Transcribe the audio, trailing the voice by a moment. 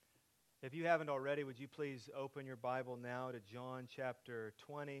If you haven't already, would you please open your Bible now to John chapter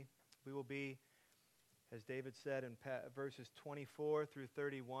 20. We will be, as David said, in verses 24 through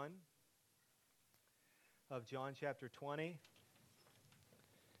 31 of John chapter 20.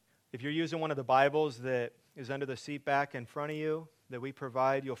 If you're using one of the Bibles that is under the seat back in front of you that we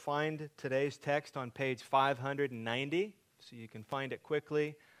provide, you'll find today's text on page 590, so you can find it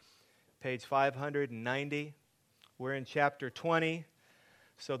quickly. Page 590. We're in chapter 20.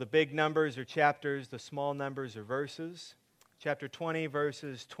 So the big numbers are chapters, the small numbers are verses. Chapter 20,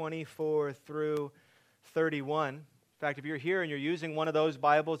 verses 24 through 31. In fact, if you're here and you're using one of those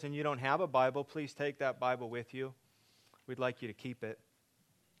Bibles and you don't have a Bible, please take that Bible with you. We'd like you to keep it.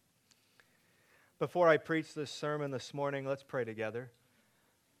 Before I preach this sermon this morning, let's pray together.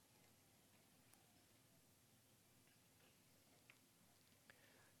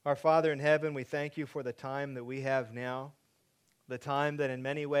 Our Father in heaven, we thank you for the time that we have now. The time that in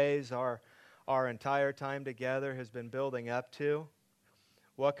many ways our entire time together has been building up to.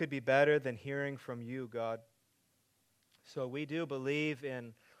 What could be better than hearing from you, God? So we do believe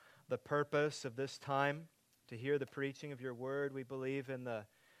in the purpose of this time, to hear the preaching of your word. We believe in the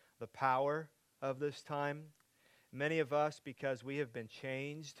power of this time. Many of us, because we have been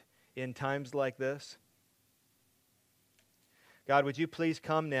changed in times like this. God, would you please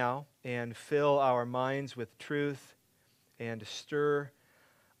come now and fill our minds with truth and stir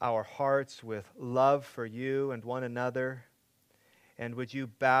our hearts with love for you and one another. And would you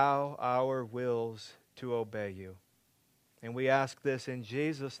bow our wills to obey you? And we ask this in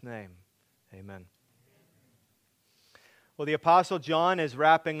Jesus' name. Amen. Well, the Apostle John is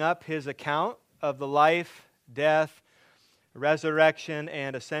wrapping up his account of the life, death, resurrection,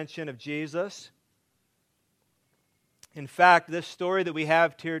 and ascension of Jesus. In fact, this story that we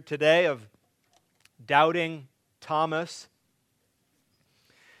have here today of doubting Thomas,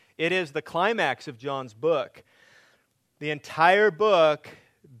 it is the climax of John's book. The entire book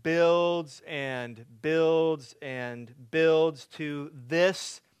builds and builds and builds to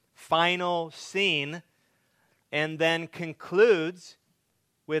this final scene and then concludes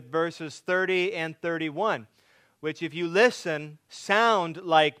with verses 30 and 31, which, if you listen, sound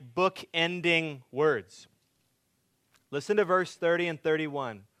like book-ending words. Listen to verse 30 and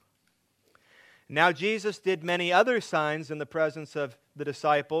 31. Now Jesus did many other signs in the presence of the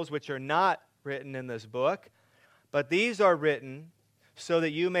disciples, which are not written in this book, but these are written so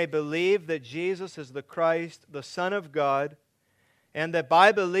that you may believe that Jesus is the Christ, the Son of God, and that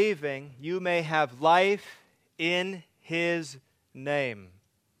by believing you may have life in His name.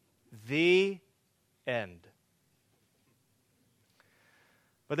 The end.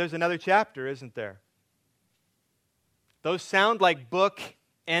 But there's another chapter, isn't there? Those sound like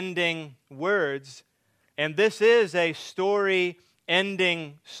book-ending words, and this is a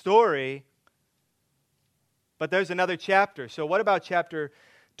story-ending story, but there's another chapter. So what about chapter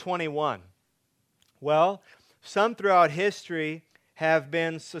 21? Well, some throughout history have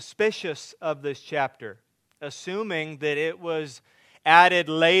been suspicious of this chapter, assuming that it was added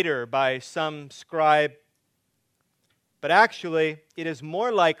later by some scribe. But actually, it is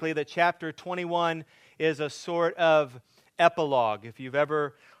more likely that chapter 21 is a sort of epilogue. If you've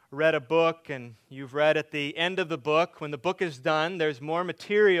ever read a book and you've read at the end of the book, when the book is done, there's more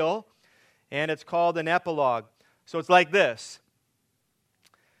material, and it's called an epilogue. So it's like this.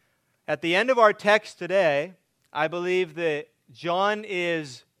 At the end of our text today, I believe that John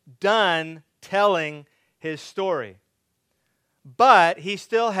is done telling his story. But he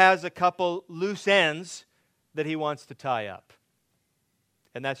still has a couple loose ends that he wants to tie up.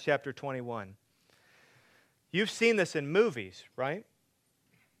 And that's chapter 21. You've seen this in movies, right?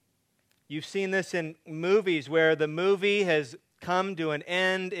 You've seen this in movies where the movie has come to an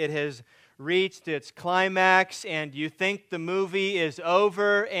end, it has reached its climax, and you think the movie is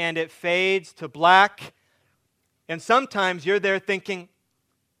over and it fades to black. And sometimes you're there thinking,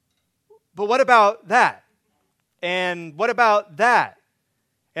 but what about that? And what about that?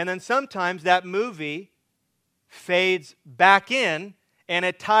 And then sometimes that movie fades back in and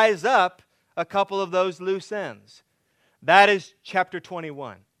it ties up a couple of those loose ends. That is chapter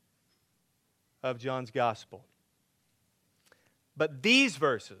 21 of John's Gospel. But these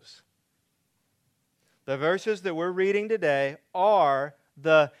verses, the verses that we're reading today, are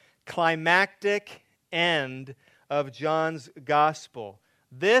the climactic end of John's Gospel.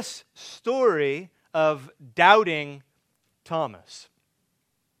 This story of doubting Thomas.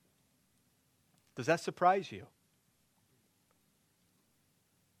 Does that surprise you?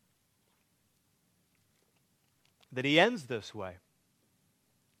 That he ends this way.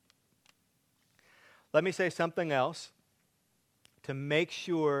 Let me say something else to make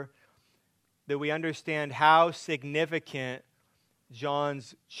sure that we understand how significant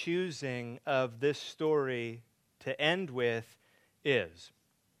John's choosing of this story to end with is.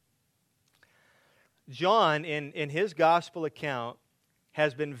 John, in his gospel account,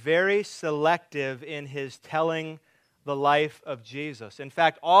 has been very selective in his telling the life of Jesus. In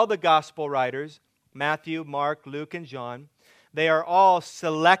fact, all the gospel writers, Matthew, Mark, Luke, and John, they are all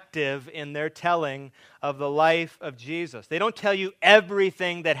selective in their telling of the life of Jesus. They don't tell you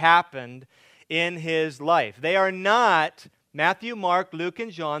everything that happened in his life. They are not, Matthew, Mark, Luke,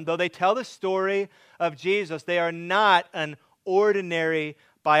 and John, though they tell the story of Jesus, they are not an ordinary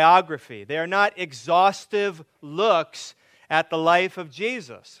biography. They are not exhaustive looks at the life of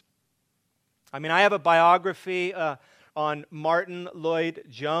Jesus. I mean, I have a biography on Martin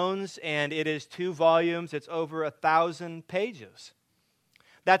Lloyd-Jones, and it is 2 volumes. It's over 1,000 pages.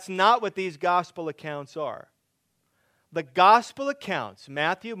 That's not what these gospel accounts are. The gospel accounts,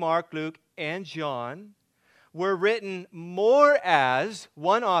 Matthew, Mark, Luke, and John, were written more as,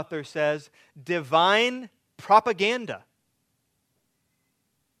 one author says, divine propaganda.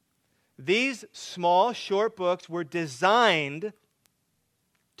 These small, short books were designed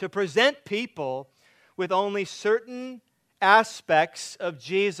to present people with only certain aspects of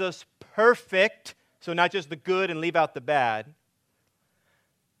Jesus' perfect, so not just the good and leave out the bad,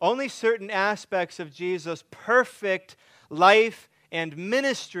 only certain aspects of Jesus' perfect life and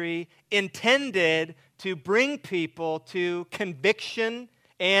ministry intended to bring people to conviction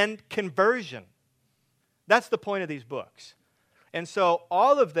and conversion. That's the point of these books. And so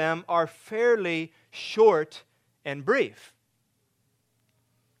all of them are fairly short and brief.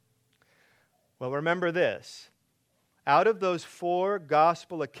 Well, remember this. Out of those 4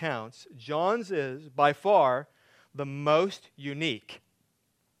 gospel accounts, John's is by far the most unique.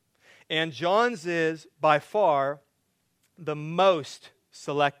 And John's is by far the most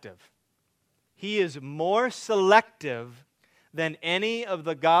selective. He is more selective than any of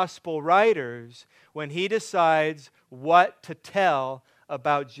the gospel writers when he decides what to tell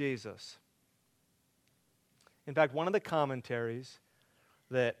about Jesus. In fact, one of the commentaries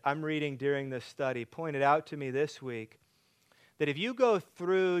that I'm reading during this study pointed out to me this week that if you go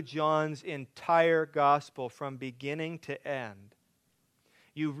through John's entire gospel from beginning to end,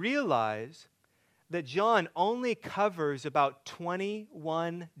 you realize that John only covers about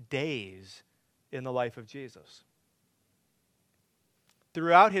 21 days in the life of Jesus.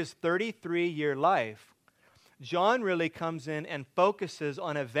 Throughout his 33-year life, John really comes in and focuses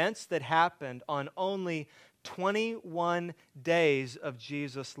on events that happened on only 21 days of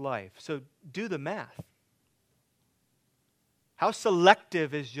Jesus' life. So do the math. How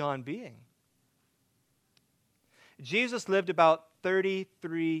selective is John being? Jesus lived about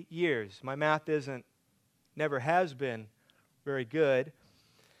 33 years. My math never has been very good.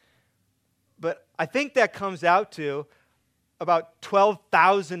 But I think that comes out to about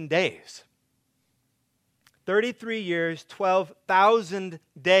 12,000 days. 33 years, 12,000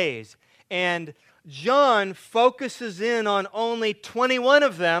 days. And John focuses in on only 21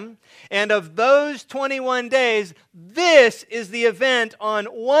 of them. And of those 21 days, this is the event on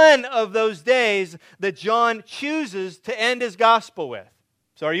one of those days that John chooses to end his gospel with.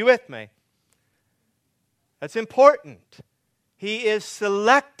 So are you with me? That's important. He is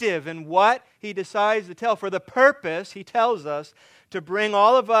selective in what he decides to tell for the purpose, he tells us, to bring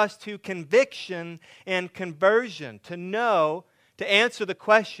all of us to conviction and conversion, to know, to answer the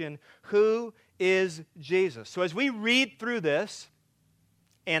question, who is Jesus? So as we read through this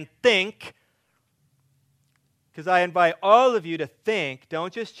and think, because I invite all of you to think,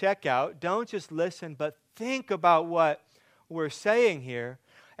 don't just check out, don't just listen, but think about what we're saying here.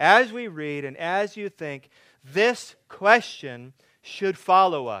 As we read and as you think, this question should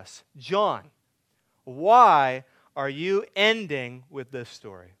follow us. John, why are you ending with this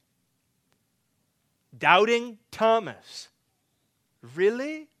story? Doubting Thomas.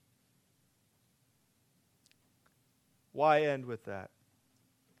 Really? Why end with that?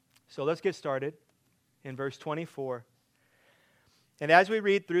 So let's get started in verse 24. And as we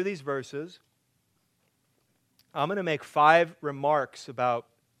read through these verses, I'm going to make 5 remarks about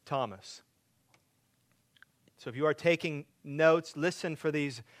Thomas. So if you are taking notes, listen for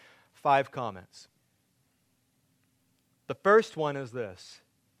these 5 comments. The first one is this.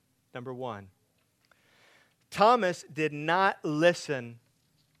 Number 1. Thomas did not listen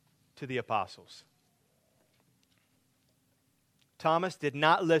to the apostles. Thomas did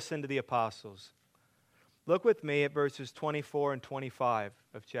not listen to the apostles. Look with me at verses 24 and 25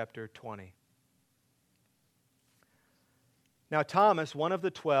 of chapter 20. Now Thomas, one of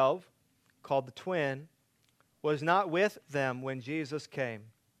the 12, called the twin, was not with them when Jesus came.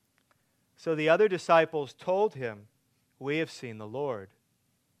 So the other disciples told him, "We have seen the Lord."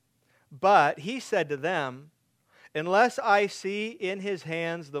 But he said to them, "Unless I see in his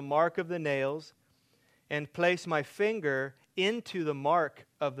hands the mark of the nails, and place my finger into the mark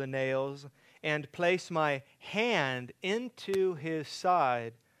of the nails, and place my hand into his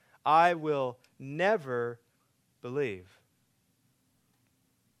side, I will never believe."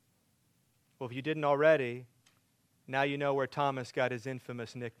 Well, if you didn't already, now you know where Thomas got his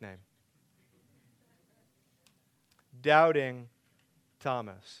infamous nickname. Doubting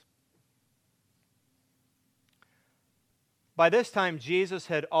Thomas. By this time, Jesus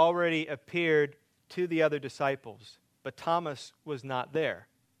had already appeared to the other disciples, but Thomas was not there.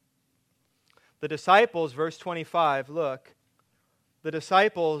 The disciples, verse 25, look, the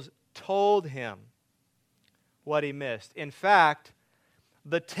disciples told him what he missed. In fact,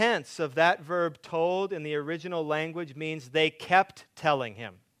 the tense of that verb told in the original language means they kept telling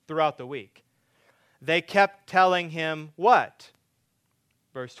him throughout the week. They kept telling him what?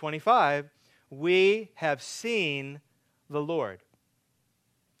 Verse 25, "We have seen the Lord."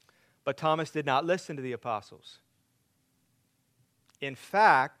 But Thomas did not listen to the apostles. In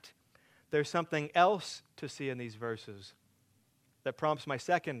fact, there's something else to see in these verses that prompts my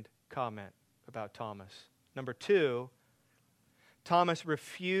second comment about Thomas. Number 2, Thomas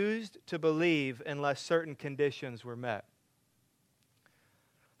refused to believe unless certain conditions were met.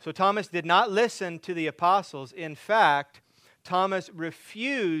 So Thomas did not listen to the apostles. In fact, Thomas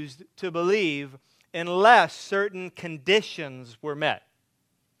refused to believe unless certain conditions were met.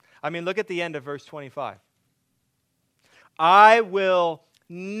 I mean, look at the end of verse 25. "I will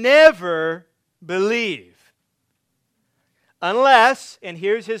never believe unless," and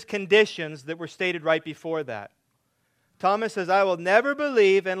here's his conditions that were stated right before that. Thomas says, "I will never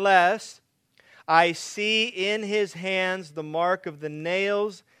believe unless I see in his hands the mark of the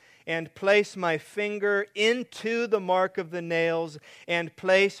nails, and place my finger into the mark of the nails, and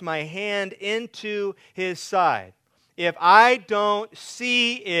place my hand into his side. If I don't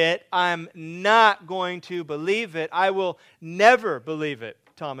see it, I'm not going to believe it. I will never believe it,"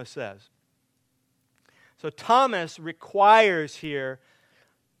 Thomas says. So Thomas requires here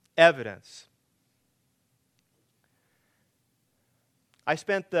evidence. I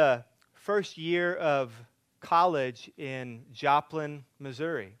spent the first year of college in Joplin,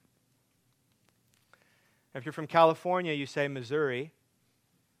 Missouri. If you're from California, you say Missouri.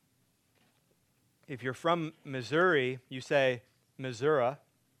 If you're from Missouri, you say Missouri. And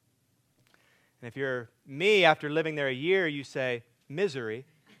if you're me, after living there a year, you say misery.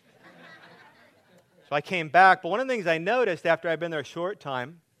 So I came back, but one of the things I noticed after I'd been there a short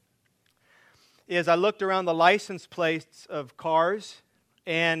time is I looked around the license plates of cars,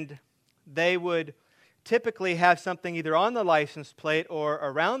 and they would typically have something either on the license plate or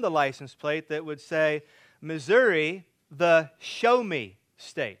around the license plate that would say, "Missouri, the show me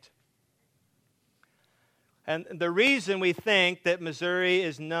state." And the reason we think that Missouri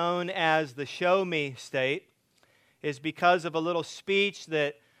is known as the show me state is because of a little speech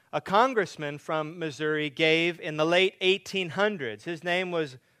that a congressman from Missouri gave in the late 1800s. His name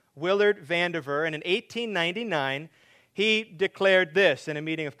was Willard Vandiver, and in 1899, he declared this in a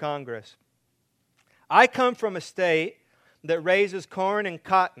meeting of Congress: "I come from a state that raises corn and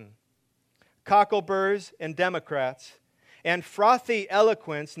cotton, cockleburs and Democrats, and frothy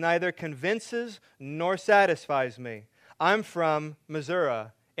eloquence neither convinces nor satisfies me. I'm from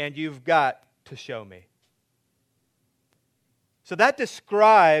Missouri, and you've got to show me." So that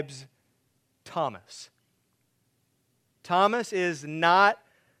describes Thomas. Thomas is not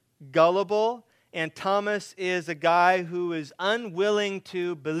gullible, and Thomas is a guy who is unwilling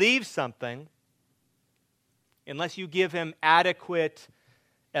to believe something unless you give him adequate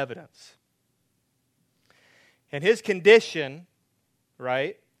evidence. And his condition,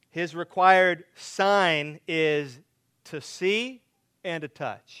 right, his required sign is to see and to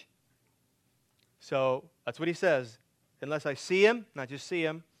touch. So that's what he says. Unless I see him, not just see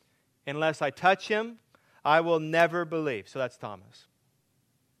him, unless I touch him, I will never believe. So that's Thomas.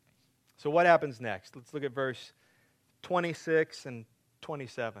 So what happens next? Let's look at verse 26 and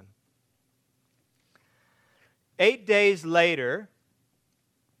 27. 8 days later,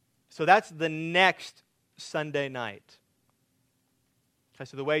 so that's the next Sunday night. Okay,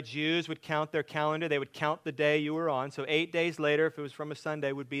 so the way Jews would count their calendar, they would count the day you were on. So 8 days later, if it was from a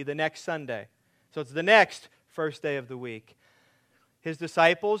Sunday, would be the next Sunday. So it's the next first day of the week. His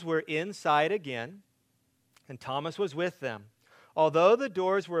disciples were inside again, and Thomas was with them. Although the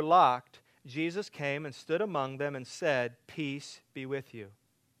doors were locked, Jesus came and stood among them and said, "Peace be with you."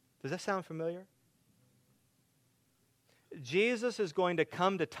 Does that sound familiar? Jesus is going to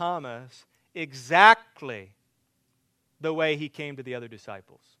come to Thomas exactly the way he came to the other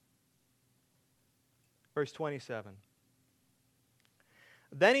disciples. Verse 27.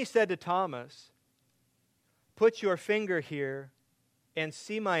 Then he said to Thomas, "Put your finger here and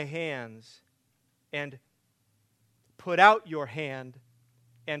see my hands, and put out your hand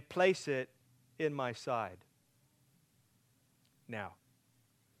and place it in my side." Now,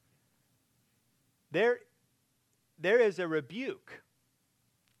 there is a rebuke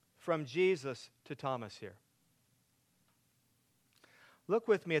from Jesus to Thomas here. Look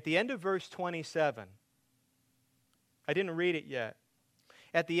with me at the end of verse 27. I didn't read it yet.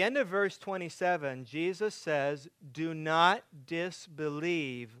 At the end of verse 27, Jesus says, "Do not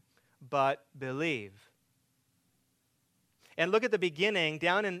disbelieve, but believe." And look at the beginning,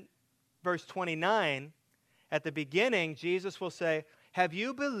 down in verse 29. At the beginning, Jesus will say, "Have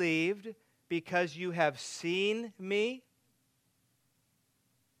you believed because you have seen me?"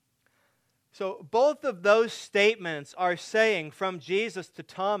 So both of those statements are saying from Jesus to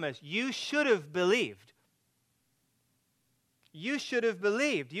Thomas, you should have believed. You should have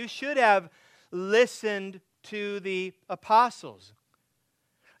believed. You should have listened to the apostles.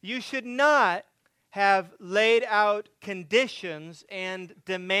 You should not have laid out conditions and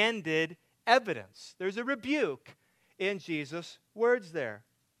demanded evidence. There's a rebuke in Jesus' words there.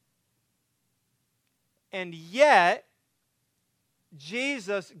 And yet,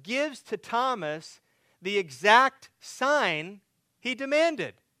 Jesus gives to Thomas the exact sign he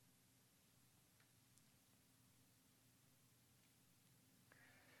demanded.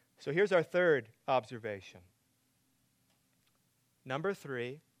 So here's our third observation. Number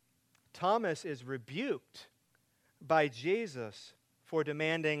 3, Thomas is rebuked by Jesus for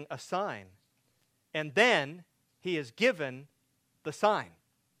demanding a sign, and then he is given the sign.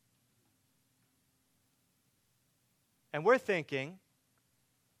 And we're thinking,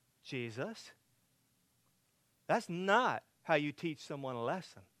 Jesus, that's not how you teach someone a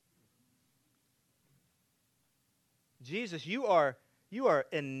lesson. Jesus, you are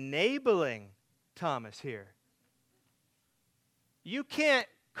enabling Thomas here. You can't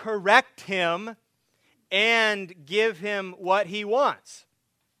correct him and give him what he wants.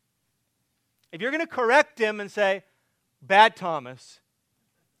 If you're going to correct him and say, "Bad Thomas,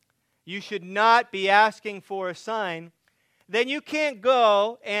 you should not be asking for a sign," then you can't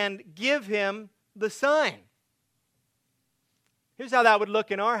go and give him the sign. Here's how that would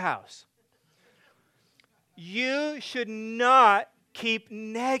look in our house. "You should not keep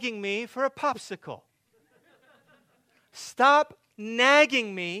nagging me for a popsicle. Stop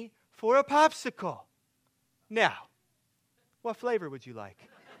nagging me for a popsicle. Now, what flavor would you like?"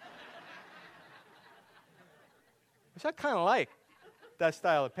 Which I kind of like that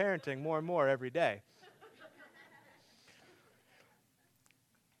style of parenting more and more every day.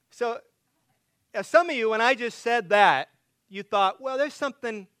 So, some of you, when I just said that, you thought, well, there's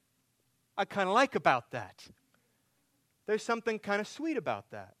something I kind of like about that. There's something kind of sweet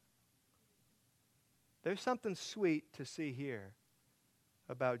about that. There's something sweet to see here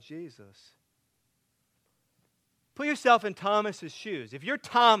about Jesus. Put yourself in Thomas's shoes. If you're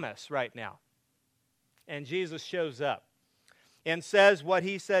Thomas right now, and Jesus shows up and says what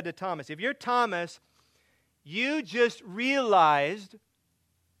he said to Thomas, if you're Thomas, you just realized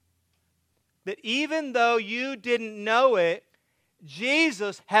that even though you didn't know it,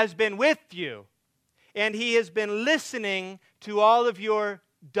 Jesus has been with you, and he has been listening to all of your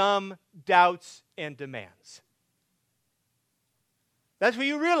dumb doubts and demands. That's what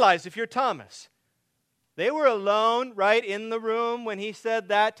you realize if you're Thomas. They were alone, right, in the room when he said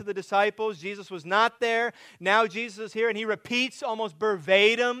that to the disciples. Jesus was not there. Now Jesus is here, and he repeats almost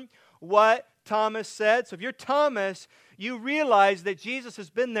verbatim what Thomas said. So if you're Thomas, you realize that Jesus has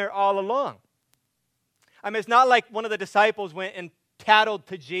been there all along. I mean, it's not like one of the disciples went and tattled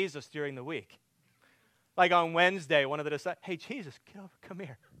to Jesus during the week. Like on Wednesday, one of the disciples, "Hey, Jesus, come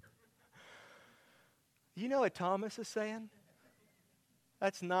here." You know what Thomas is saying?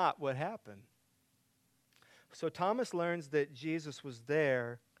 That's not what happened. So Thomas learns that Jesus was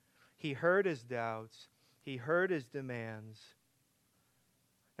there. He heard his doubts. He heard his demands.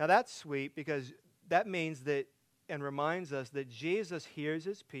 Now that's sweet because that means that and reminds us that Jesus hears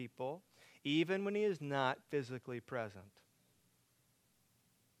his people even when he is not physically present.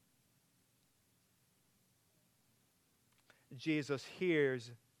 Jesus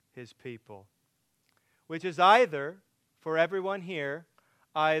hears his people, which is either, for everyone here,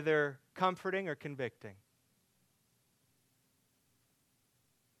 either comforting or convicting.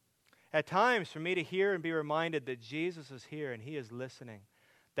 At times, for me to hear and be reminded that Jesus is here and he is listening,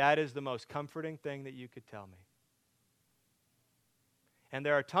 that is the most comforting thing that you could tell me. And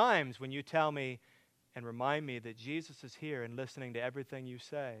there are times when you tell me and remind me that Jesus is here and listening to everything you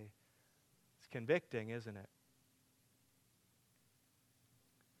say. It's convicting, isn't it?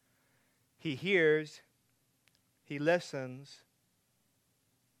 He hears, he listens,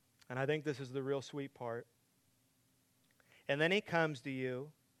 and I think this is the real sweet part. And then he comes to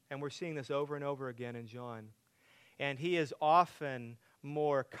you, and we're seeing this over and over again in John, and he is often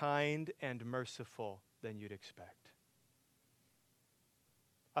more kind and merciful than you'd expect.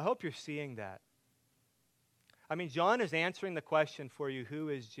 I hope you're seeing that. I mean, John is answering the question for you, who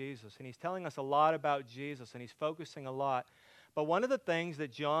is Jesus? And he's telling us a lot about Jesus, and he's focusing a lot. But one of the things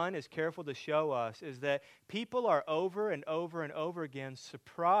that John is careful to show us is that people are over and over and over again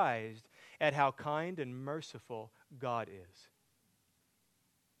surprised at how kind and merciful God is.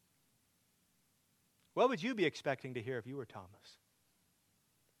 What would you be expecting to hear if you were Thomas?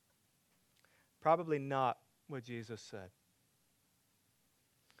 Probably not what Jesus said.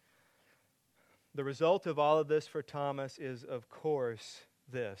 The result of all of this for Thomas is, of course,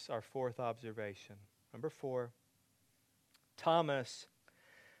 this, our fourth observation. Number 4, Thomas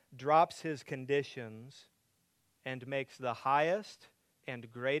drops his conditions and makes the highest and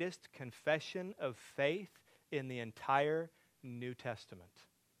greatest confession of faith in the entire New Testament.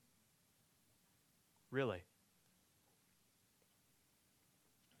 Really.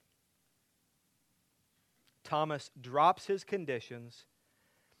 Thomas drops his conditions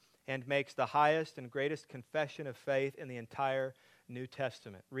and makes the highest and greatest confession of faith in the entire New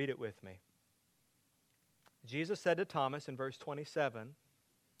Testament. Read it with me. Jesus said to Thomas in verse 27,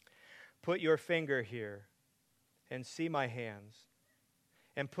 "Put your finger here and see my hands,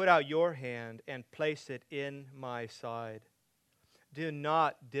 and put out your hand and place it in my side. Do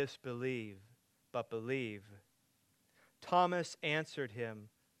not disbelieve, but believe." Thomas answered him,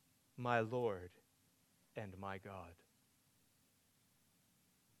 "My Lord and my God."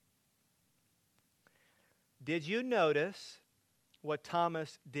 Did you notice what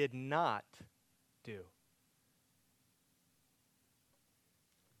Thomas did not do?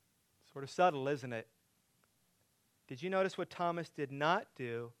 Sort of subtle, isn't it? Did you notice what Thomas did not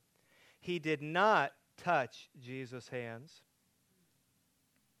do? He did not touch Jesus' hands.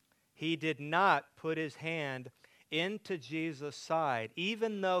 He did not put his hand into Jesus' side,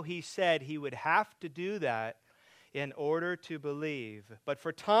 even though he said he would have to do that in order to believe. But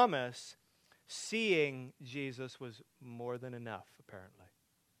for Thomas, seeing Jesus was more than enough, apparently.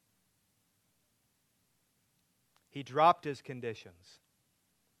 He dropped his conditions.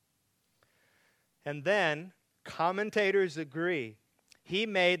 And then, commentators agree, he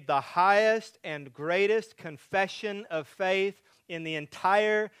made the highest and greatest confession of faith in the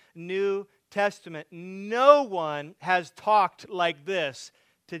entire New Testament. No one has talked like this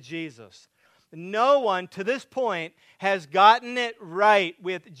to Jesus. No one to this point has gotten it right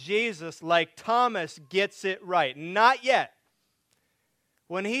with Jesus like Thomas gets it right. Not yet.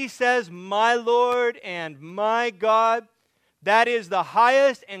 When he says, "My Lord and my God," that is the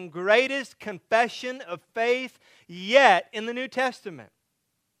highest and greatest confession of faith yet in the New Testament.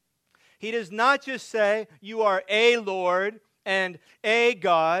 He does not just say, "You are a Lord and a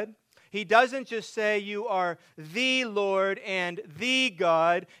God." He doesn't just say, "You are the Lord and the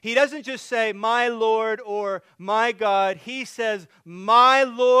God." He doesn't just say, "My Lord" or "My God." He says, "My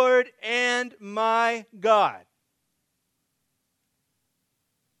Lord and my God."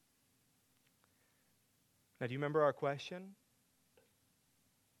 Now, do you remember our question?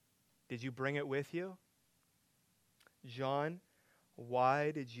 Did you bring it with you? John,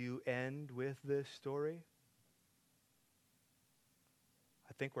 why did you end with this story?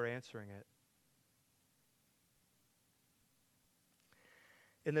 I think we're answering it.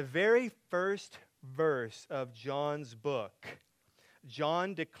 In the very first verse of John's book,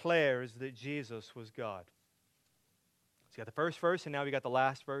 John declares that Jesus was God. So you got the first verse, and now we got the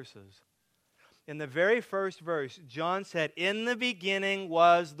last verses. In the very first verse, John said, "In the beginning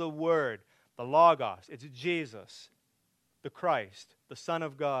was the Word," the Logos. It's Jesus, the Christ, the Son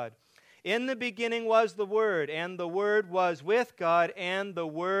of God. "In the beginning was the Word, and the Word was with God, and the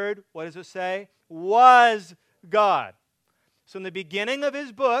Word," what does it say? "Was God." So in the beginning of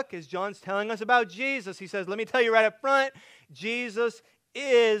his book, as John's telling us about Jesus, he says, let me tell you right up front, Jesus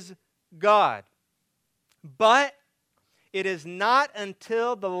is God. But it is not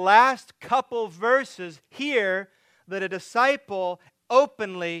until the last couple verses here that a disciple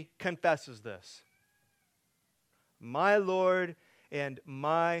openly confesses this. "My Lord and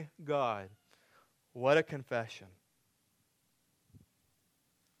my God." What a confession.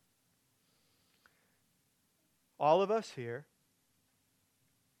 All of us here,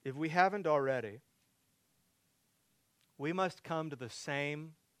 if we haven't already, we must come to the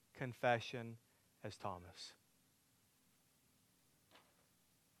same confession as Thomas.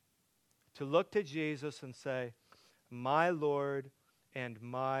 To look to Jesus and say, my Lord and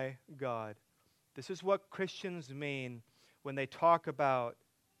my God. This is what Christians mean when they talk about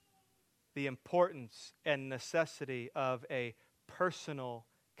the importance and necessity of a personal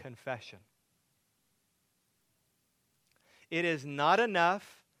confession. It is not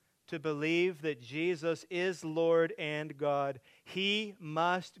enough to believe that Jesus is Lord and God. He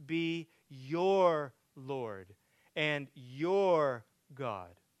must be your Lord and your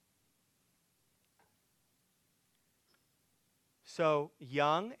God. So,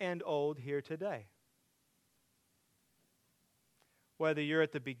 young and old here today, whether you're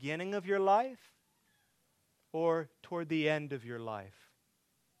at the beginning of your life or toward the end of your life,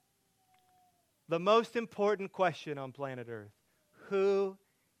 the most important question on planet Earth: who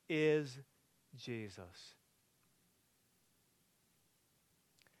is Jesus?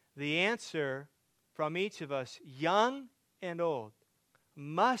 The answer from each of us, young and old,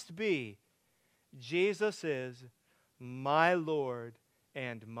 must be Jesus is my Lord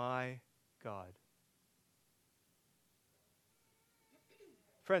and my God.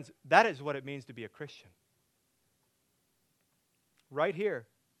 Friends, that is what it means to be a Christian. Right here.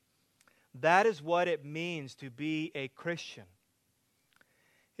 That is what it means to be a Christian.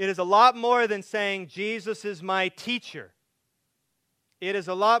 It is a lot more than saying, Jesus is my teacher. It is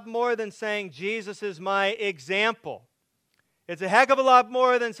a lot more than saying, Jesus is my example. It's a heck of a lot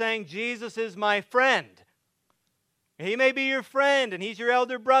more than saying, Jesus is my friend. He may be your friend, and He's your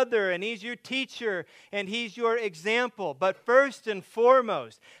elder brother, and He's your teacher, and He's your example. But first and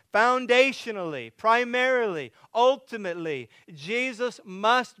foremost, foundationally, primarily, ultimately, Jesus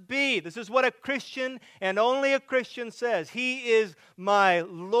must be. This is what a Christian and only a Christian says. He is my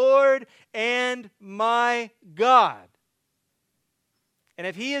Lord and my God. And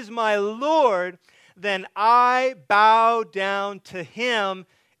if He is my Lord, then I bow down to Him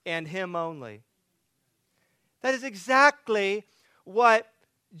and Him only. That is exactly what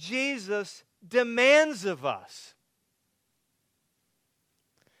Jesus demands of us.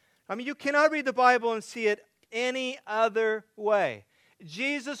 I mean, you cannot read the Bible and see it any other way.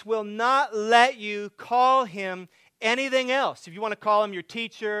 Jesus will not let you call Him anything else. If you want to call Him your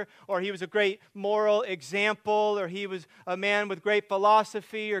teacher, or He was a great moral example, or He was a man with great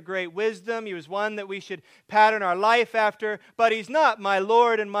philosophy or great wisdom, He was one that we should pattern our life after, but He's not my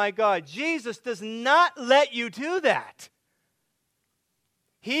Lord and my God. Jesus does not let you do that.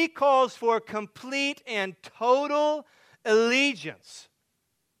 He calls for complete and total allegiance.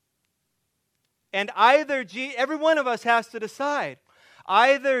 And every one of us has to decide.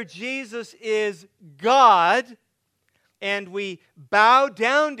 Either Jesus is God, and we bow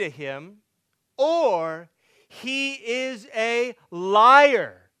down to Him, or He is a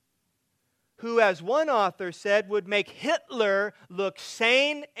liar, who, as one author said, would make Hitler look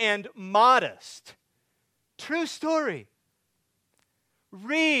sane and modest. True story.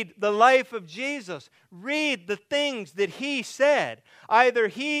 Read the life of Jesus. Read the things that He said. Either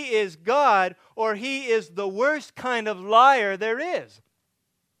He is God, or He is the worst kind of liar there is.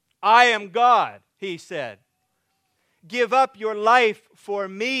 I am God, He said. Give up your life for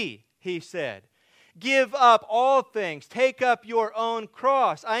me, He said. Give up all things. Take up your own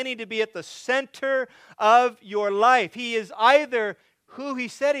cross. I need to be at the center of your life. He is either who He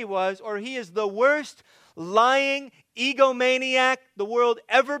said He was, or He is the worst lying egomaniac the world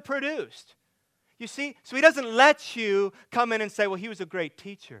ever produced. You see? So He doesn't let you come in and say, well, He was a great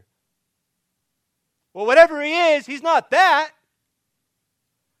teacher. Well, whatever He is, He's not that.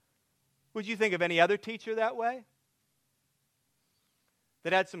 Would you think of any other teacher that way?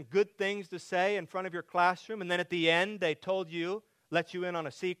 That had some good things to say in front of your classroom, and then at the end they told you, let you in on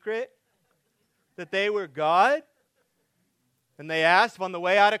a secret, that they were God? And they asked if on the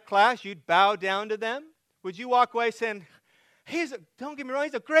way out of class you'd bow down to them? Would you walk away saying, don't get me wrong,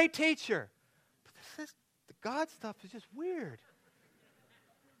 He's a great teacher, but the God stuff is just weird?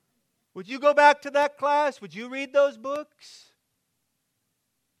 Would you go back to that class? Would you read those books?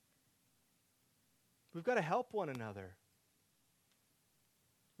 We've got to help one another.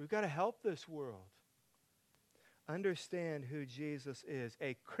 We've got to help this world understand who Jesus is.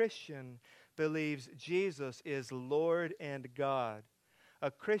 A Christian believes Jesus is Lord and God. A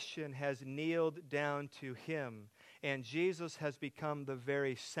Christian has kneeled down to Him, and Jesus has become the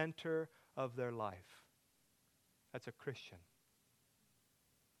very center of their life. That's a Christian.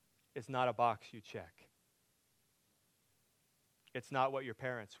 It's not a box you check. It's not what your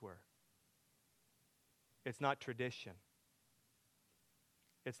parents were. It's not tradition.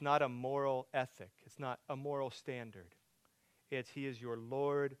 It's not a moral ethic. It's not a moral standard. It's He is your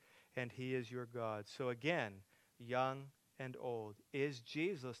Lord and He is your God. So again, young and old, is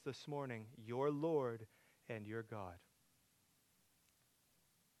Jesus this morning your Lord and your God?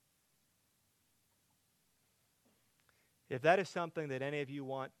 If that is something that any of you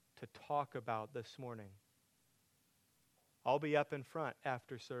want to talk about this morning, I'll be up in front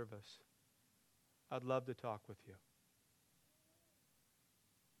after service. I'd love to talk with you.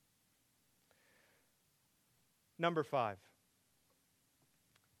 Number 5.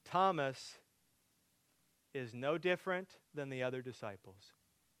 Thomas is no different than the other disciples.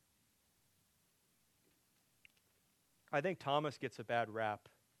 I think Thomas gets a bad rap.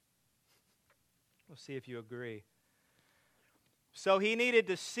 We'll see if you agree. So he needed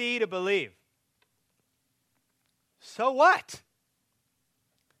to see to believe. So what?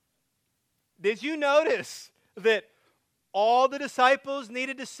 Did you notice that all the disciples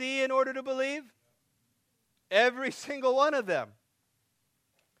needed to see in order to believe? Every single one of them.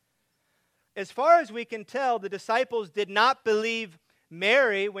 As far as we can tell, the disciples did not believe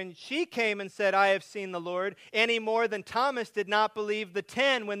Mary when she came and said, "I have seen the Lord," any more than Thomas did not believe the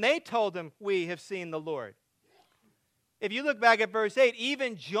 10 when they told him, "We have seen the Lord." If you look back at verse 8,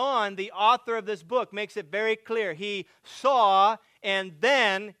 even John, the author of this book, makes it very clear. He saw and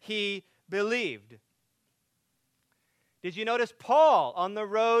then he believed. Did you notice Paul on the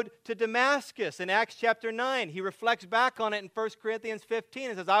road to Damascus in Acts chapter 9? He reflects back on it in 1 Corinthians 15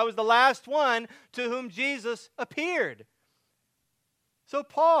 and says, "I was the last one to whom Jesus appeared." So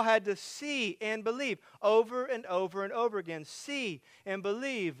Paul had to see and believe over and over and over again. See and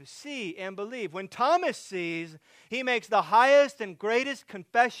believe, see and believe. When Thomas sees, he makes the highest and greatest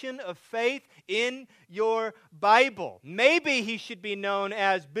confession of faith in your Bible. Maybe he should be known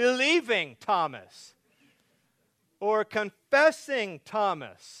as Believing Thomas or Confessing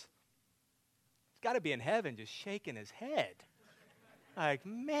Thomas. He's got to be in heaven just shaking his head. Like,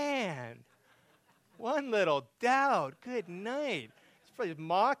 man, one little doubt. Good night. He's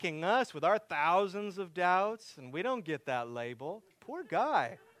mocking us with our thousands of doubts, and we don't get that label. Poor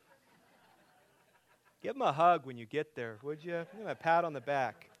guy. Give him a hug when you get there, would you? Give him a pat on the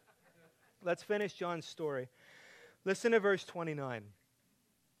back. Let's finish John's story. Listen to verse 29.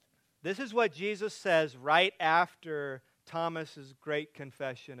 This is what Jesus says right after Thomas's great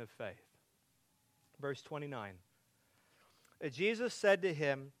confession of faith. Verse 29. Jesus said to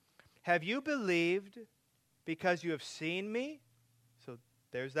him, "Have you believed because you have seen me?" So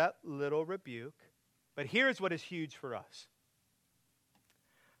there's that little rebuke. But here's what is huge for us.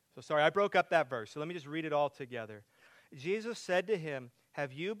 So sorry, I broke up that verse. So let me just read it all together. Jesus said to him,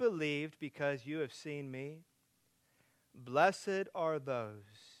 "Have you believed because you have seen me? Blessed are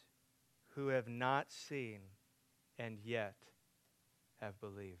those who have not seen and yet have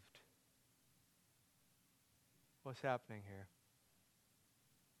believed." What's happening here?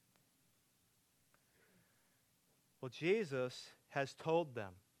 Well, Jesus has told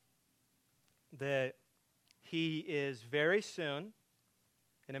them that he is very soon,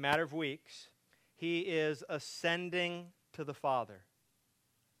 in a matter of weeks, he is ascending to the Father.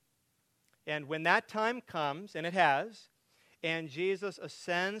 And when that time comes, and it has, and Jesus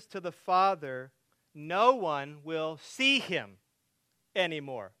ascends to the Father, no one will see him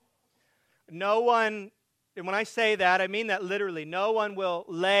anymore. No one, and when I say that, I mean that literally, no one will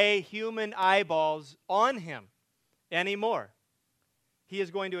lay human eyeballs on him anymore. He is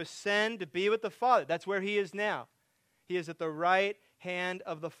going to ascend to be with the Father. That's where he is now. He is at the right hand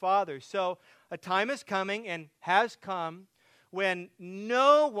of the Father. So a time is coming and has come when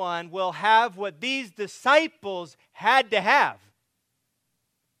no one will have what these disciples had to have.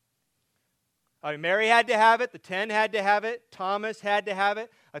 Mary had to have it. The 10 had to have it. Thomas had to have it.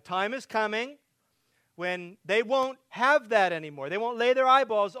 A time is coming when they won't have that anymore. They won't lay their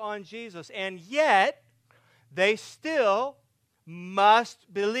eyeballs on Jesus. And yet, they still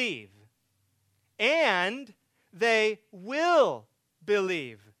must believe. And they will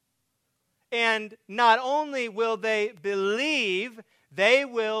believe. And not only will they believe, they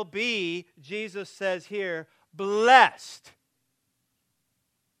will be, Jesus says here, blessed.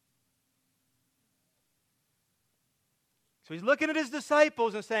 So he's looking at his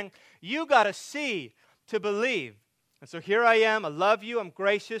disciples and saying, you got to see to believe. And so here I am, I love you, I'm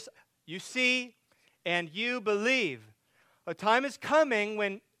gracious. You see and you believe. A time is coming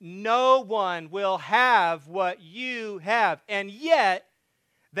when no one will have what you have. And yet,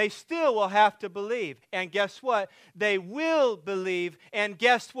 they still will have to believe. And guess what? They will believe. And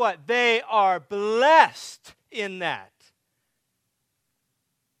guess what? They are blessed in that.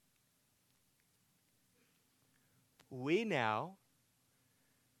 We now,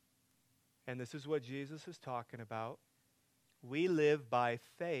 and this is what Jesus is talking about, We live by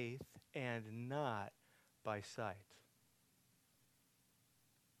faith and not by sight.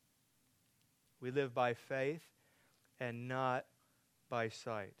 We live by faith and not by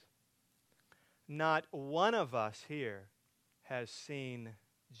sight. Not one of us here has seen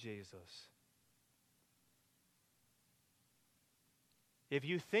Jesus. If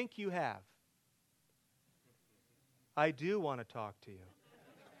you think you have, I do want to talk to you.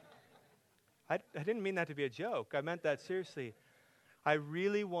 I didn't mean that to be a joke. I meant that seriously. I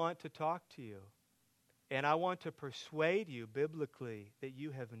really want to talk to you. And I want to persuade you biblically that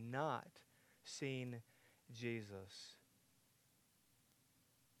you have not seen Jesus.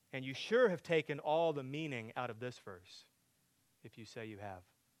 And you sure have taken all the meaning out of this verse if you say you have.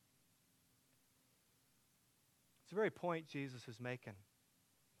 It's the very point Jesus is making.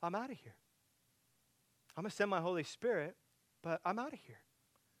 I'm out of here. I'm going to send my Holy Spirit, but I'm out of here.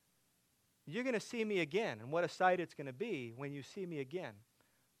 You're going to see me again, and what a sight it's going to be when you see me again.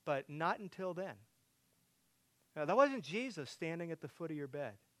 But not until then. Now, that wasn't Jesus standing at the foot of your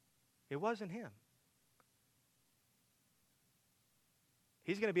bed. It wasn't him.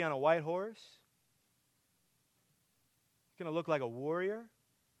 He's going to be on a white horse. He's going to look like a warrior.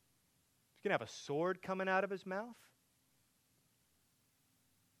 He's going to have a sword coming out of his mouth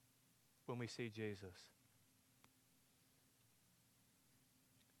when we see Jesus.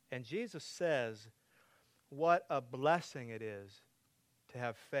 And Jesus says, what a blessing it is to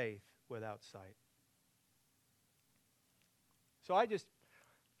have faith without sight. So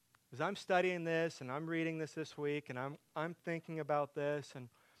as I'm studying this and I'm reading this week and I'm thinking about this, and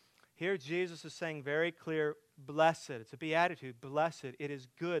here Jesus is saying very clear, blessed. It's a beatitude, blessed. It is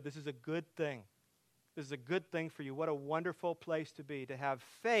good. This is a good thing. This is a good thing for you. What a wonderful place to be, to have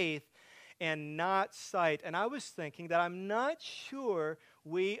faith and not sight. And I was thinking that I'm not sure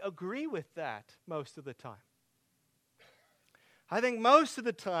we agree with that most of the time. I think most of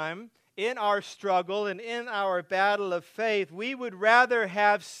the time in our struggle and in our battle of faith, we would rather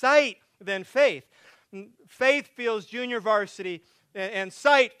have sight than faith. Faith feels junior varsity and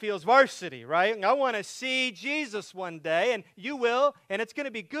sight feels varsity, right? And I want to see Jesus one day, and you will, and it's going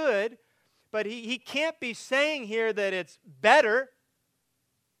to be good, but he can't be saying here that it's better.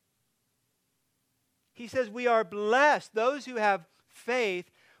 He says we are blessed. Those who have faith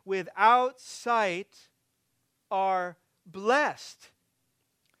without sight are blessed.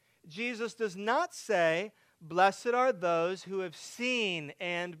 Jesus does not say, blessed are those who have seen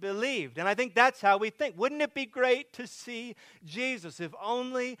and believed. And I think that's how we think. Wouldn't it be great to see Jesus? If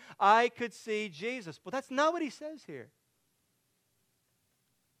only I could see Jesus. But that's not what he says here.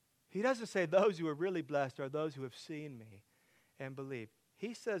 He doesn't say those who are really blessed are those who have seen me and believed.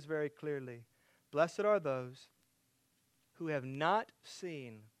 He says very clearly, blessed are those who have not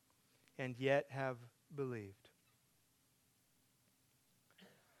seen and yet have believed.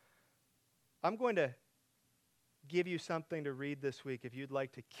 I'm going to give you something to read this week if you'd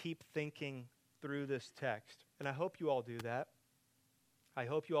like to keep thinking through this text. And I hope you all do that. I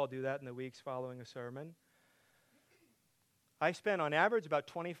hope you all do that in the weeks following a sermon. I spend on average about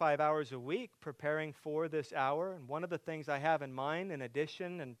 25 hours a week preparing for this hour. And one of the things I have in mind, in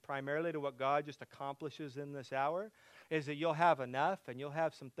addition and primarily to what God just accomplishes in this hour, is that you'll have enough and you'll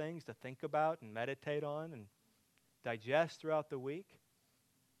have some things to think about and meditate on and digest throughout the week.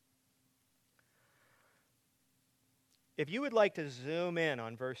 If you would like to zoom in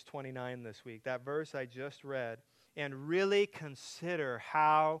on verse 29 this week, that verse I just read, and really consider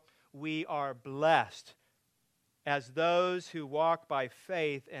how we are blessed as those who walk by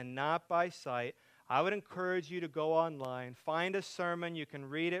faith and not by sight, I would encourage you to go online, find a sermon, you can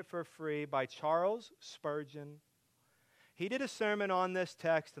read it for free, by Charles Spurgeon. He did a sermon on this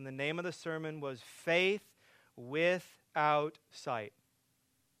text, and the name of the sermon was Faith Without Sight.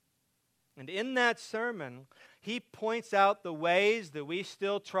 And in that sermon, he points out the ways that we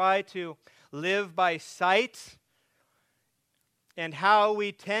still try to live by sight and how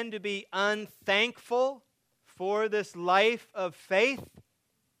we tend to be unthankful for this life of faith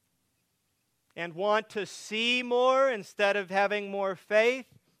and want to see more instead of having more faith.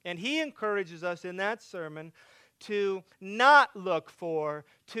 And he encourages us in that sermon to not look for,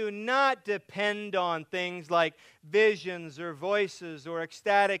 to not depend on things like visions or voices or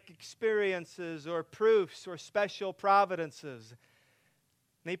ecstatic experiences or proofs or special providences.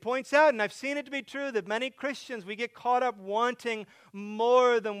 And he points out, and I've seen it to be true, that many Christians, we get caught up wanting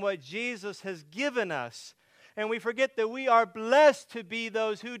more than what Jesus has given us. And we forget that we are blessed to be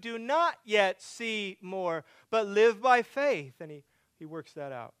those who do not yet see more, but live by faith. And he works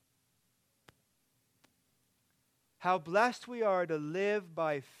that out. How blessed we are to live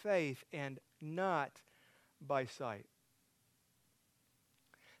by faith and not by sight.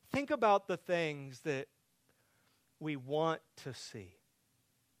 think about the things that we want to see.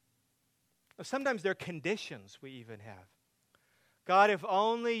 Sometimes they're conditions we even have. God, if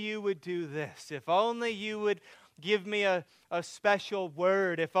only you would do this. If only you would give me a special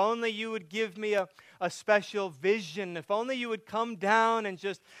word. If only you would give me a special vision. If only you would come down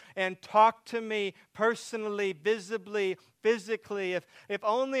and talk to me personally, visibly, physically. If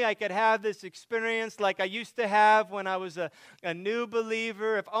only I could have this experience like I used to have when I was a new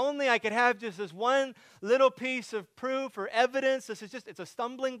believer. If only I could have just this one little piece of proof or evidence. It's a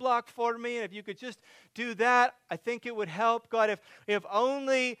stumbling block for me. And if you could just do that, I think it would help. God, if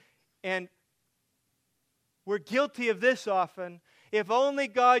only, and we're guilty of this often. If only,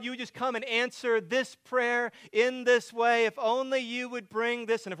 God, you would just come and answer this prayer in this way. If only you would bring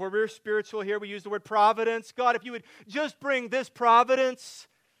this. And if we're real spiritual here, we use the word providence. God, if you would just bring this providence,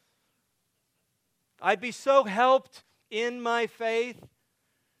 I'd be so helped in my faith.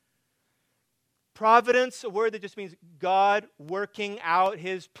 Providence, a word that just means God working out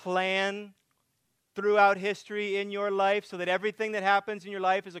His plan throughout history in your life so that everything that happens in your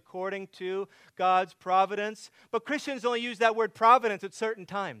life is according to God's providence. But Christians only use that word providence at certain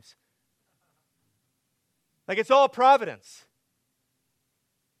times. Like it's all providence.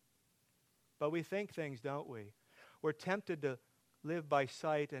 But we think things, don't we? We're tempted to live by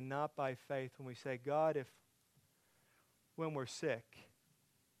sight and not by faith when we say, God, when we're sick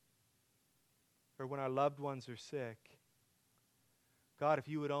or when our loved ones are sick, God, if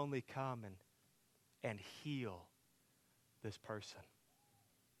you would only come and heal this person.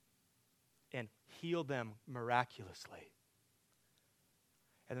 And heal them miraculously.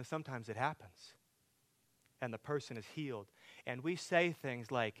 And then sometimes it happens. And the person is healed. And we say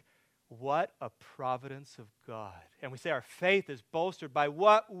things like, what a providence of God. And we say our faith is bolstered by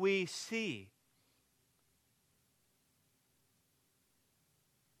what we see.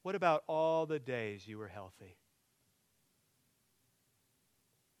 What about all the days you were healthy?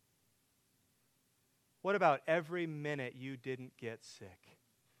 What about every minute you didn't get sick?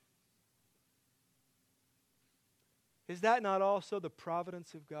 Is that not also the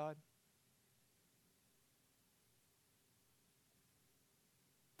providence of God?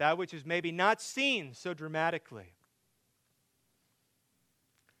 That which is maybe not seen so dramatically.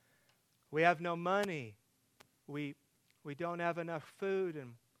 We have no money. We don't have enough food.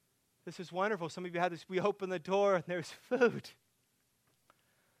 And this is wonderful. Some of you had this. We open the door and there's food.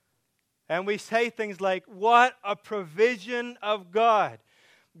 And we say things like, what a provision of God.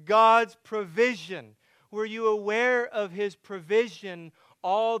 God's provision. Were you aware of His provision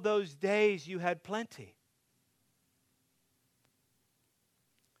all those days you had plenty?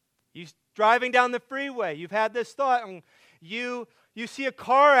 You're driving down the freeway. You've had this thought. And you see a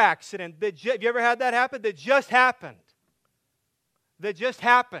car accident. Have you ever had that happen? That just happened. That just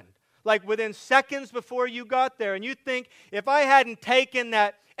happened. Like within seconds before you got there. And you think, if I hadn't taken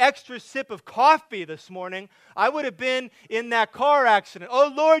that extra sip of coffee this morning, I would have been in that car accident.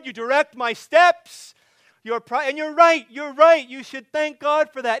 Oh, Lord, you direct my steps. And you're right. You should thank God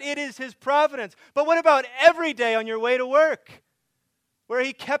for that. It is His providence. But what about every day on your way to work where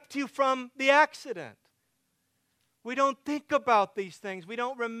He kept you from the accident? We don't think about these things. We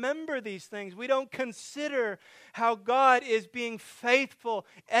don't remember these things. We don't consider how God is being faithful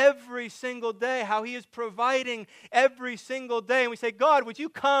every single day, how He is providing every single day. And we say, God, would you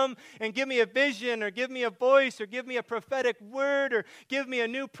come and give me a vision or give me a voice or give me a prophetic word or give me a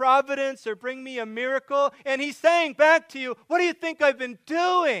new providence or bring me a miracle? And He's saying back to you, what do you think I've been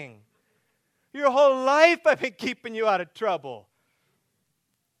doing? Your whole life I've been keeping you out of trouble.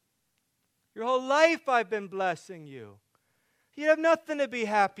 Your whole life I've been blessing you. You'd have nothing to be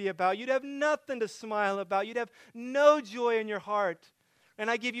happy about. You'd have nothing to smile about. You'd have no joy in your heart.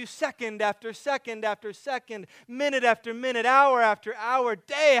 And I give you second after second after second, minute after minute, hour after hour,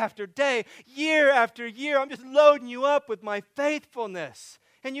 day after day, year after year. I'm just loading you up with my faithfulness.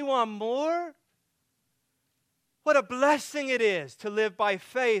 And you want more? What a blessing it is to live by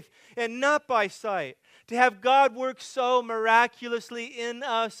faith and not by sight. To have God work so miraculously in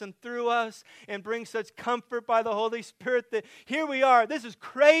us and through us and bring such comfort by the Holy Spirit that here we are. This is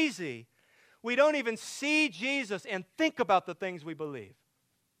crazy. We don't even see Jesus and think about the things we believe.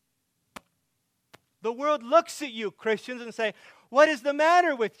 The world looks at you, Christians, and say, what is the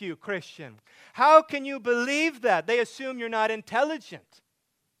matter with you, Christian? How can you believe that? They assume you're not intelligent.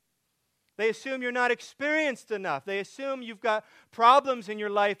 They assume you're not experienced enough. They assume you've got problems in your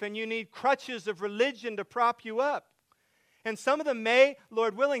life and you need crutches of religion to prop you up. And some of them may,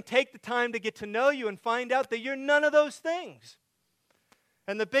 Lord willing, take the time to get to know you and find out that you're none of those things.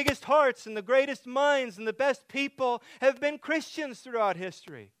 And the biggest hearts and the greatest minds and the best people have been Christians throughout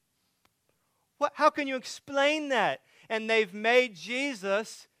history. How can you explain that? And they've made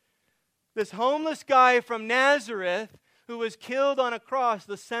Jesus, this homeless guy from Nazareth who was killed on a cross,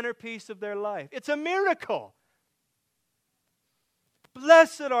 the centerpiece of their life. It's a miracle.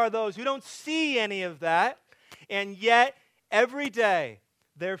 Blessed are those who don't see any of that, and yet every day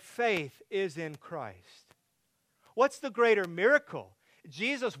their faith is in Christ. What's the greater miracle?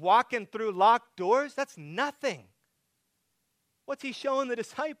 Jesus walking through locked doors? That's nothing. What's he showing the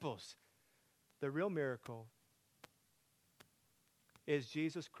disciples? The real miracle is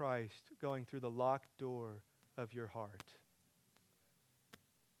Jesus Christ going through the locked door of your heart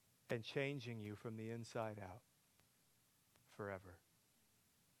and changing you from the inside out forever.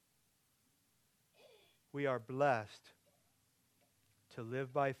 We are blessed to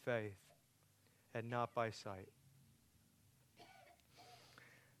live by faith and not by sight.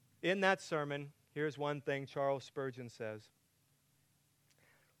 In that sermon, here's one thing Charles Spurgeon says.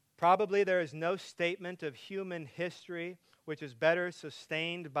 Probably there is no statement of human history which is better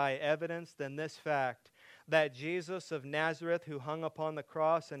sustained by evidence than this fact, that Jesus of Nazareth, who hung upon the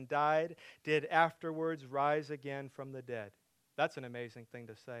cross and died, did afterwards rise again from the dead. That's an amazing thing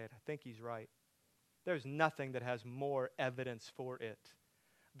to say, and I think he's right. There's nothing that has more evidence for it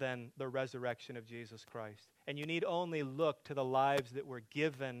than the resurrection of Jesus Christ. And you need only look to the lives that were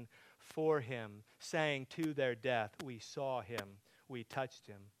given for him, saying to their death, we saw him, we touched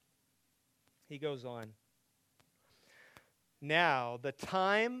him. He goes on. Now, the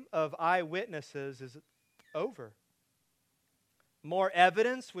time of eyewitnesses is over. More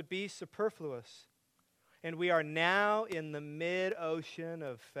evidence would be superfluous. And we are now in the mid-ocean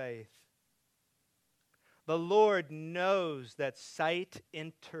of faith. The Lord knows that sight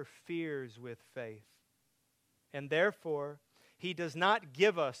interferes with faith. And therefore, he does not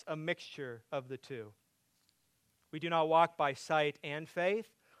give us a mixture of the two. We do not walk by sight and faith,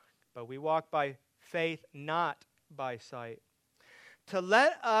 but we walk by faith, not by sight. To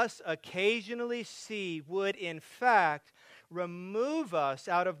let us occasionally see would, in fact, remove us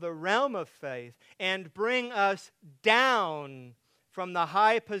out of the realm of faith and bring us down from the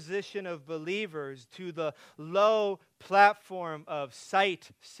high position of believers to the low platform of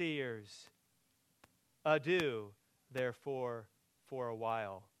sightseers. Adieu, therefore, for a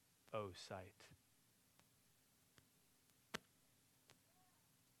while, O sight.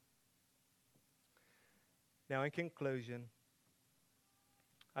 Now, in conclusion,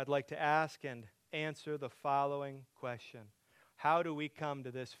 I'd like to ask and answer the following question. How do we come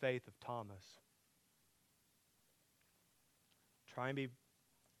to this faith of Thomas? Try and be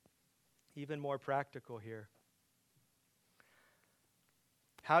even more practical here.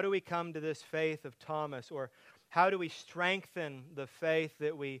 How do we come to this faith of Thomas? Or how do we strengthen the faith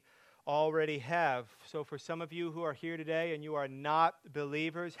that we already have? So for some of you who are here today and you are not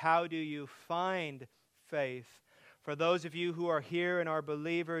believers, how do you find faith? For those of you who are here and are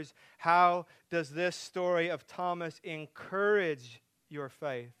believers, how does this story of Thomas encourage your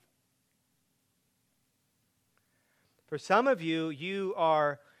faith? For some of you, you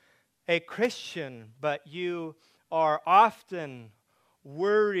are a Christian, but you are often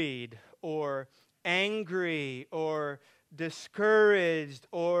worried or angry or discouraged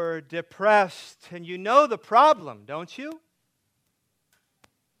or depressed. And you know the problem, don't you?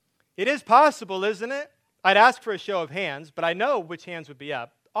 It is possible, isn't it? I'd ask for a show of hands, but I know which hands would be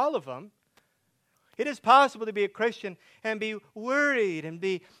up. All of them. It is possible to be a Christian and be worried and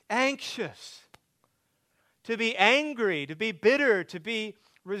be anxious, to be angry, to be bitter, to be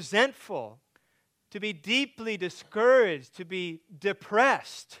resentful, to be deeply discouraged, to be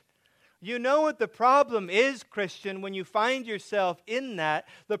depressed. You know what the problem is, Christian, when you find yourself in that.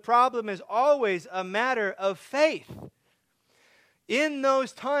 The problem is always a matter of faith. In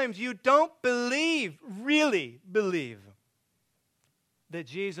those times, you don't really believe, that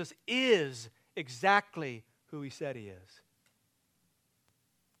Jesus is exactly who he said he is.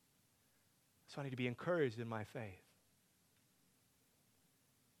 So I need to be encouraged in my faith.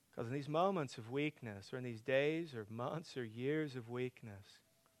 Because in these moments of weakness, or in these days, or months, or years of weakness,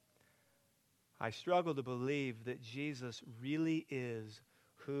 I struggle to believe that Jesus really is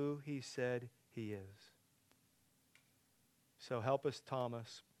who he said he is. So help us,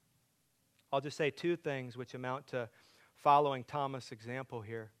 Thomas. I'll just say two things which amount to following Thomas' example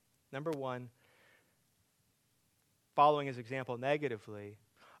here. Number one, following his example negatively.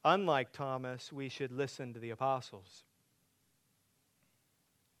 Unlike Thomas, we should listen to the apostles.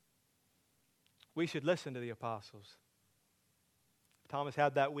 We should listen to the apostles. If Thomas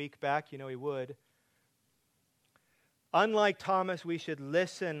had that week back, you know he would. Unlike Thomas, we should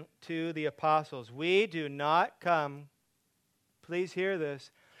listen to the apostles. We do not come, please hear this,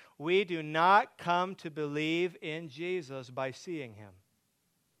 We do not come to believe in Jesus by seeing him.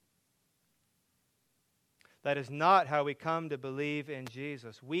 That is not how we come to believe in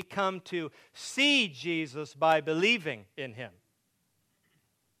Jesus. We come to see Jesus by believing in him.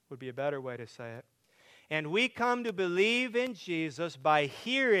 Would be a better way to say it. And we come to believe in Jesus by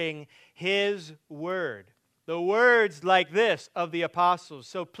hearing his word. The words like this of the apostles.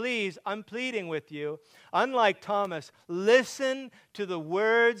 So please, I'm pleading with you, unlike Thomas, listen to the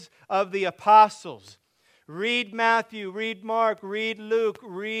words of the apostles. Read Matthew, read Mark, read Luke,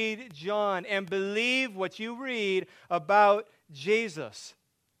 read John, and believe what you read about Jesus.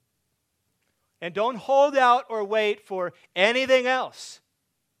 And don't hold out or wait for anything else.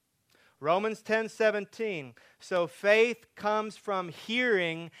 Romans 10:17. So faith comes from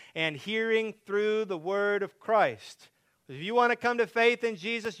hearing, and hearing through the word of Christ. If you want to come to faith in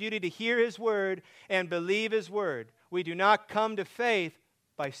Jesus, you need to hear his word and believe his word. We do not come to faith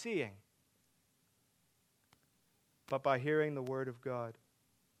by seeing, but by hearing the word of God.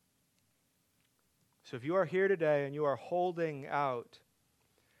 So if you are here today and you are holding out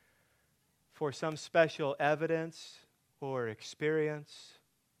for some special evidence or experience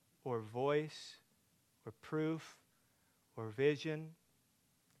or voice or proof or vision,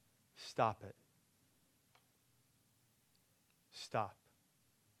 stop it. Stop.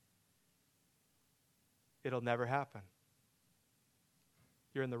 It'll never happen.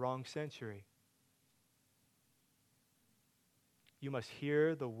 You're in the wrong century. You must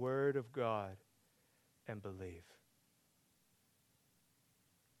hear the word of God and believe.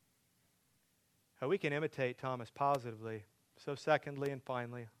 Now, we can imitate Thomas positively. So secondly and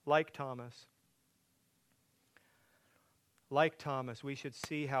finally, like Thomas, we should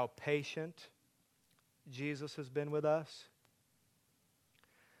see how patient Jesus has been with us.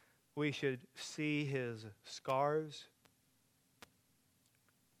 We should see his scars.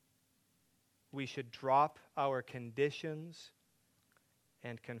 We should drop our conditions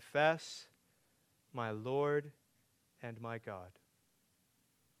and confess, my Lord and my God.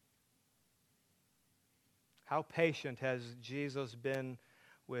 How patient has Jesus been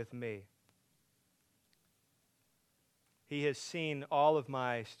with me? He has seen all of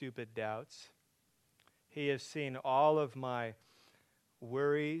my stupid doubts. He has seen all of my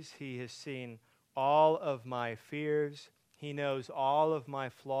worries. He has seen all of my fears. He knows all of my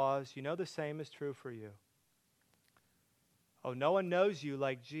flaws. You know the same is true for you. Oh, no one knows you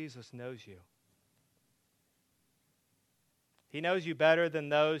like Jesus knows you. He knows you better than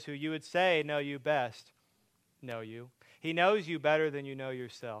those who you would say know you best know you. He knows you better than you know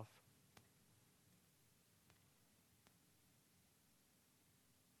yourself.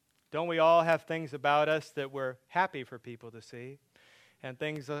 Don't we all have things about us that we're happy for people to see, and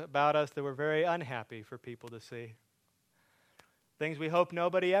things about us that we're very unhappy for people to see? Things we hope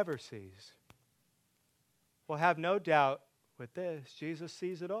nobody ever sees. Well, have no doubt with this, Jesus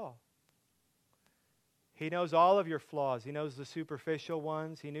sees it all. He knows all of your flaws. He knows the superficial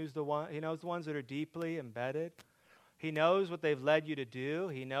ones. He knows the ones that are deeply embedded. He knows what they've led you to do.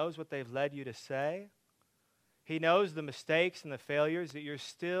 He knows what they've led you to say. He knows the mistakes and the failures that you're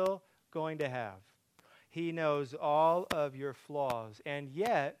still going to have. He knows all of your flaws, and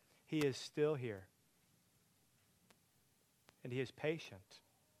yet he is still here. And he is patient,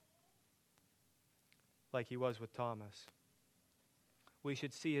 like he was with Thomas. We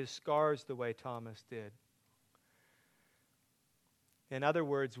should see his scars the way Thomas did. In other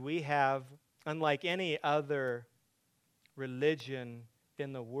words, we have, unlike any other religion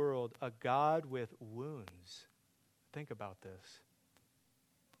in the world, a God with wounds. Think about this.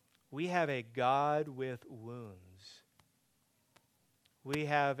 We have a God with wounds. We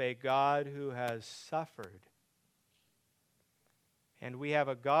have a God who has suffered. And we have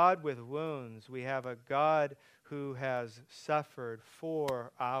a God with wounds. We have a God who has suffered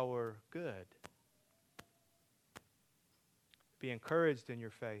for our good. Be encouraged in your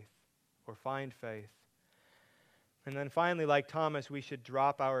faith, or find faith. And then finally, like Thomas, we should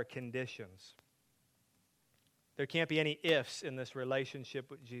drop our conditions. There can't be any ifs in this relationship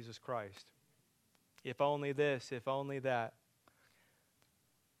with Jesus Christ. If only this, if only that.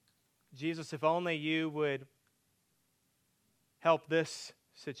 Jesus, if only you would help this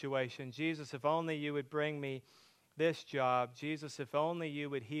situation. Jesus, if only you would bring me this job. Jesus, if only you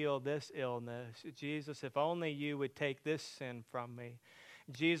would heal this illness. Jesus, if only you would take this sin from me.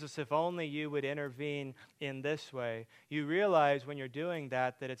 Jesus, if only you would intervene in this way. You realize when you're doing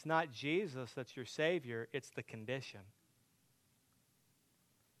that it's not Jesus that's your Savior, it's the condition.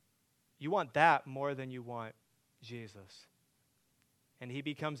 You want that more than you want Jesus. And he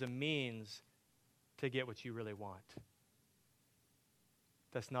becomes a means to get what you really want.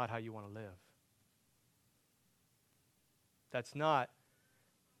 that's not how you want to live. That's not,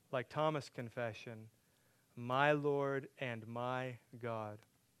 like Thomas' confession, my Lord and my God.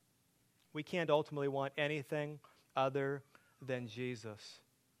 We can't ultimately want anything other than Jesus.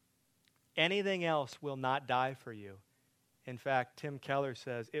 Anything else will not die for you. In fact, Tim Keller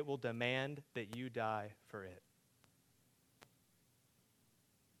says it will demand that you die for it.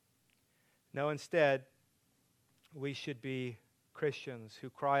 No, instead, we should be Christians who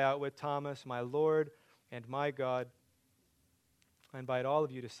cry out with Thomas, my Lord and my God. I invite all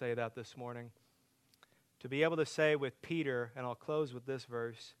of you to say that this morning. To be able to say with Peter, and I'll close with this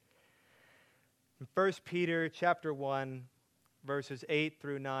verse, in 1 Peter chapter 1, verses 8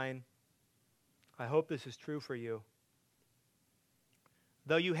 through 9, I hope this is true for you.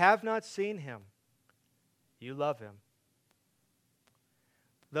 Though you have not seen him, you love him.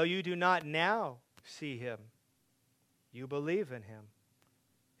 Though you do not now see him, you believe in him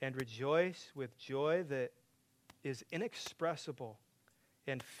and rejoice with joy that is inexpressible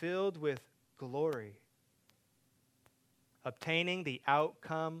and filled with glory, obtaining the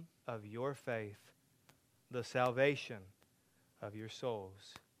outcome of your faith, the salvation of your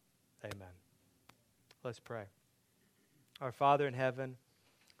souls. Amen. Let's pray. Our Father in heaven,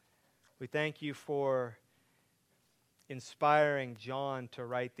 we thank you for inspiring John to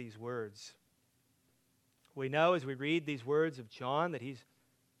write these words. We know as we read these words of John that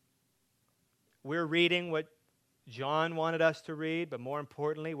we're reading what John wanted us to read, but more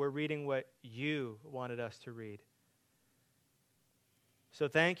importantly, we're reading what you wanted us to read. So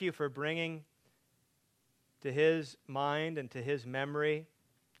thank you for bringing to his mind and to his memory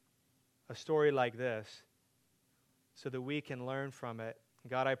a story like this so that we can learn from it.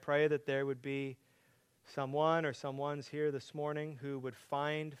 God, I pray that there would be someone or someone's here this morning who would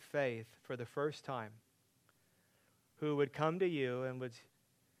find faith for the first time, who would come to you and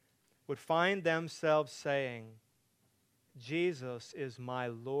would find themselves saying, Jesus is my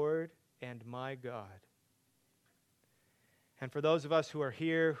Lord and my God. And for those of us who are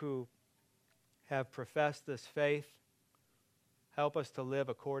here who have professed this faith, help us to live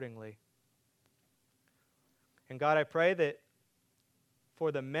accordingly. And God, I pray that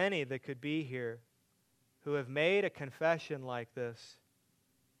for the many that could be here who have made a confession like this,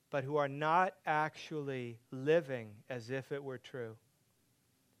 but who are not actually living as if it were true,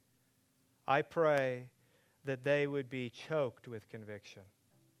 I pray that they would be choked with conviction.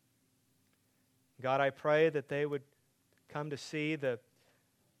 God, I pray that they would come to see the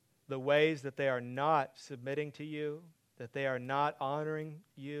ways that they are not submitting to you, that they are not honoring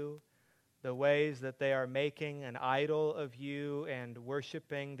you, the ways that they are making an idol of you and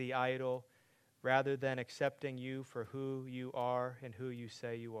worshiping the idol rather than accepting you for who you are and who you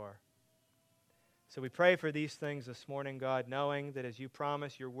say you are. So we pray for these things this morning, God, knowing that as you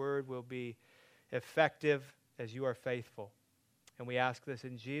promise, your word will be effective as you are faithful. And we ask this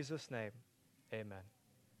in Jesus' name. Amen.